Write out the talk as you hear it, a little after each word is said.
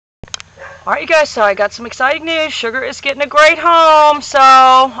Alright, you guys, so I got some exciting news. Sugar is getting a great home. So,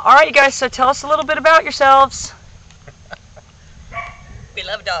 alright, you guys, so tell us a little bit about yourselves. We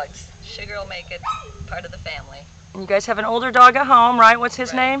love dogs. Sugar will make it part of the family. And you guys have an older dog at home, right? What's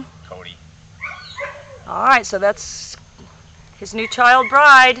his name? Cody. Alright, so that's his new child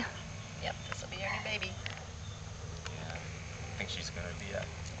bride. Yep, this will be your new baby. Yeah, I think she's going to be an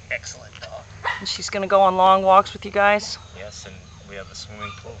excellent dog. And she's going to go on long walks with you guys. Yes, and we have a swimming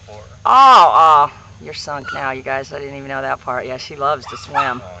pool for her. Oh, you're sunk now, you guys. I didn't even know that part. Yeah, she loves to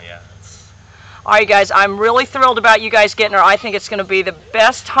swim. Oh, yeah. Alright, guys, I'm really thrilled about you guys getting her. I think it's going to be the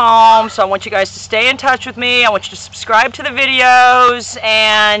best home, so I want you guys to stay in touch with me. I want you to subscribe to the videos,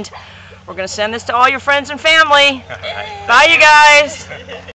 and we're going to send this to all your friends and family. All right. Bye, you guys.